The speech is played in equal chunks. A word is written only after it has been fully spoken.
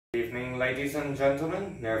evening, ladies and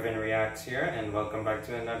gentlemen. Nervin Reacts here, and welcome back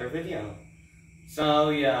to another video.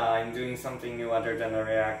 So yeah, I'm doing something new other than a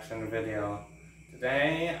reaction video.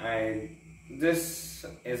 Today, this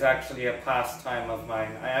is actually a pastime of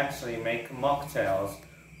mine. I actually make mocktails,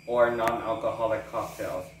 or non-alcoholic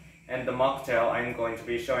cocktails. And the mocktail I'm going to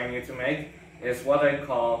be showing you to make is what I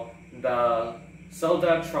call the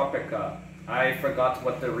Soda Tropica. I forgot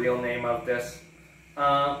what the real name of this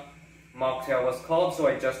mocktail was called, so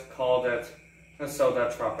I just called it the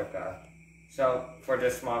Soda Tropica. So for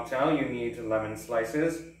this mocktail, you need lemon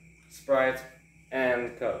slices, Sprite,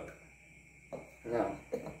 and Coke. Now,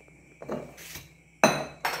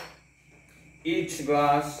 each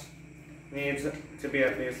glass needs to be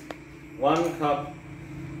at least 1 cup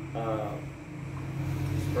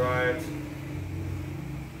Sprite,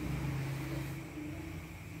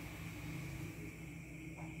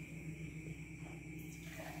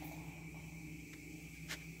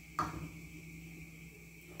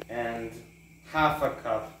 and half a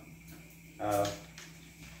cup of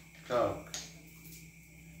Coke.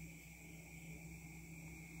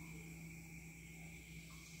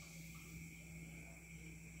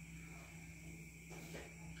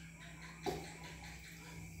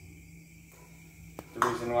 The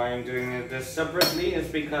reason why I'm doing this separately is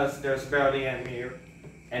because there's barely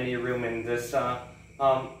any room in this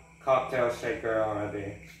cocktail shaker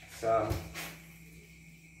already. So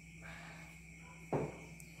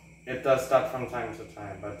it does that from time to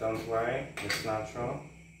time, but don't worry, it's natural.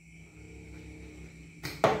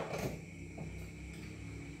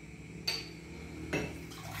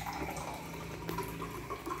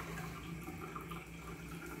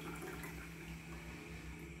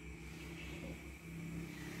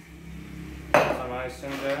 Some ice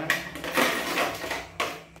in there.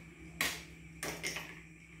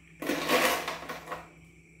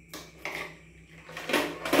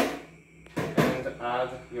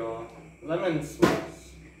 Add your lemon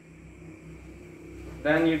slice.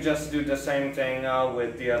 Then you just do the same thing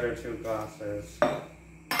with the other 2 glasses.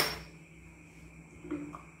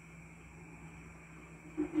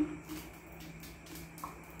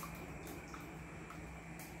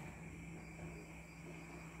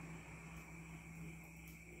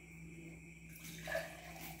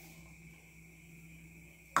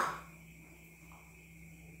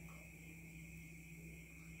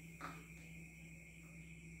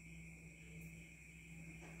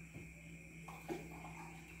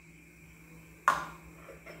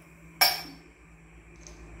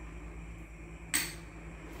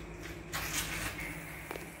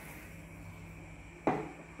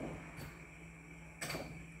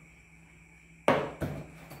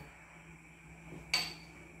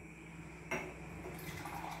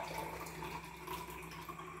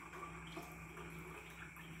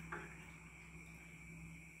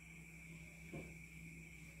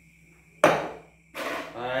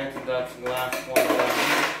 Alright, that's the last one done.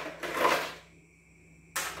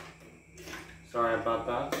 Sorry about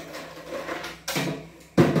that.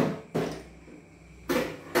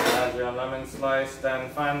 Add your lemon slice, then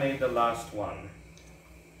finally the last one.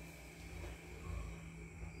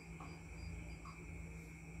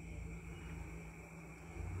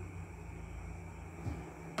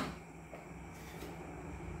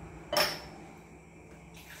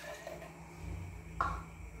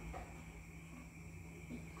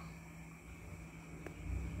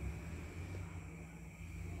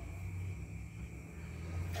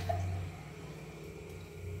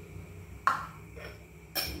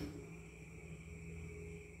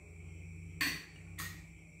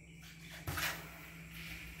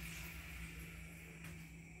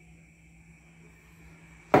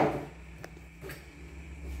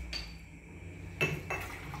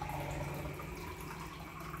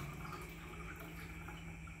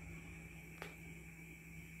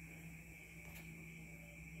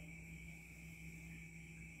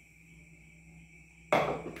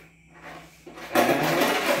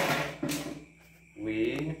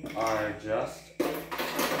 We are just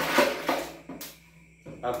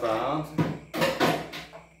about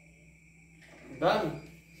done.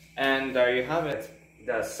 And there you have it,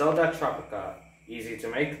 the Soda Tropica. Easy to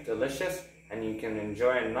make, delicious, and you can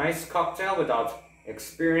enjoy a nice cocktail without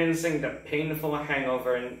experiencing the painful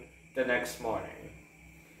hangover in the next morning.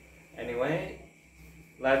 Anyway,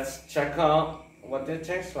 let's check out what it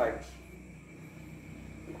tastes like.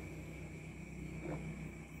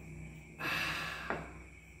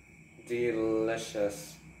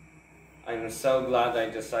 Delicious. I'm so glad I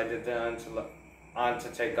decided to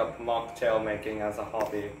take up mocktail making as a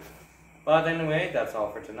hobby. But anyway, that's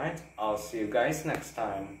all for tonight. I'll see you guys next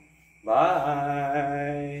time.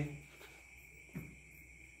 Bye!